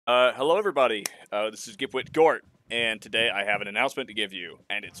Hello everybody. This is Gipwit Gort, and today I have an announcement to give you,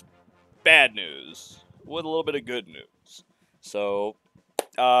 and it's bad news with a little bit of good news. So,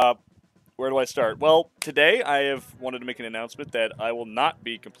 where do I start? Well, today I have wanted to make an announcement that I will not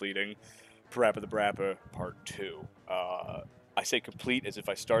be completing Parappa the Brappa Part 2. I say complete as if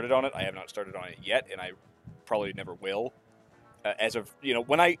I started on it. I have not started on it yet, and I probably never will. As of,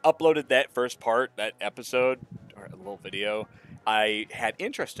 when I uploaded that first part, that episode, or a little video, I had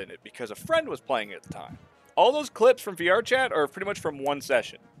interest in it because a friend was playing it at the time. All those clips from VR chat are pretty much from one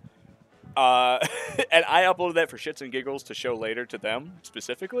session. And I uploaded that for shits and giggles to show later to them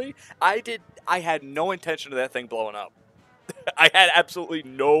specifically. I had no intention of that thing blowing up. I had absolutely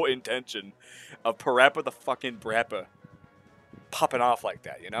no intention of Parappa the fucking Brappa popping off like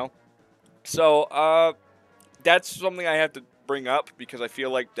that, So, that's something I have to bring up because I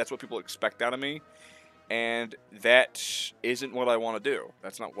feel like that's what people expect out of me. And that isn't what I want to do.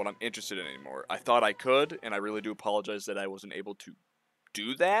 That's not what I'm interested in anymore. I thought I could, and I really do apologize that I wasn't able to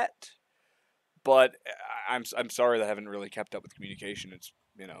do that. But I'm sorry that I haven't really kept up with communication.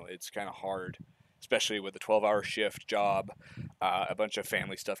 It's kind of hard, especially with a 12-hour shift job, a bunch of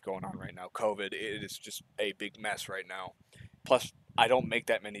family stuff going on right now. COVID, it is just a big mess right now. Plus, I don't make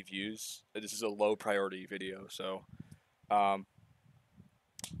that many views. This is a low priority video, so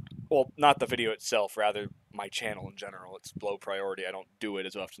well, not the video itself, rather my channel in general. It's low priority. I don't do it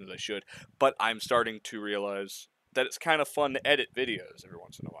as often as I should. But I'm starting to realize that it's kind of fun to edit videos every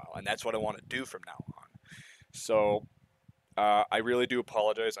once in a while, and that's what I want to do from now on. So, I really do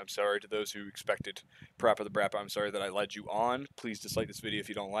apologize. I'm sorry to those who expected Parappa the Brappa. I'm sorry that I led you on. Please dislike this video if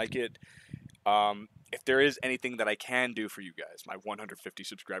you don't like it. If there is anything that I can do for you guys, my 150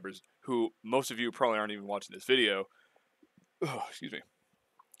 subscribers, who most of you probably aren't even watching this video, excuse me.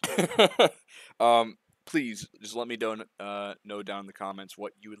 Please just let me know down in the comments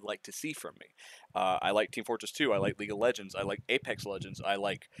what you would like to see from me. I like Team Fortress 2. I like League of Legends. I like Apex Legends. I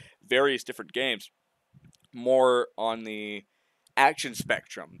like various different games. More on the action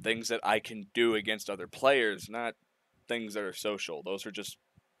spectrum, things that I can do against other players, not things that are social. Those are just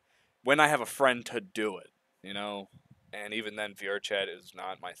when I have a friend to do it, And even then, VR chat is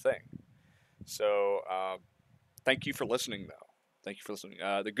not my thing. So, thank you for listening, though. Thank you for listening.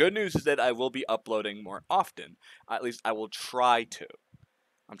 The good news is that I will be uploading more often. At least I will try to.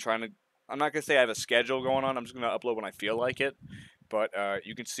 I'm not going to say I have a schedule going on. I'm just going to upload when I feel like it. But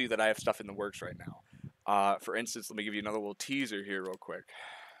you can see that I have stuff in the works right now. For instance, let me give you another little teaser here real quick.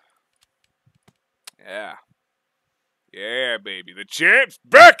 Yeah. Yeah, baby. The champ's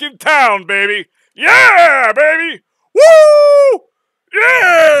back in town, baby. Yeah, baby. Woo!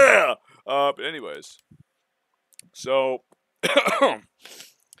 Yeah! But anyways. So...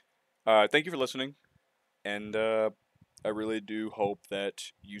 thank you for listening, and I really do hope that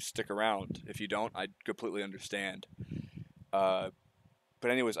you stick around. If you don't, I completely understand. But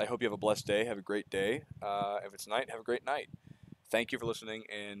anyways, I hope you have a blessed day. Have a great day. If it's night, have a great night. Thank you for listening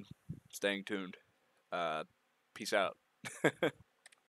and staying tuned. Peace out.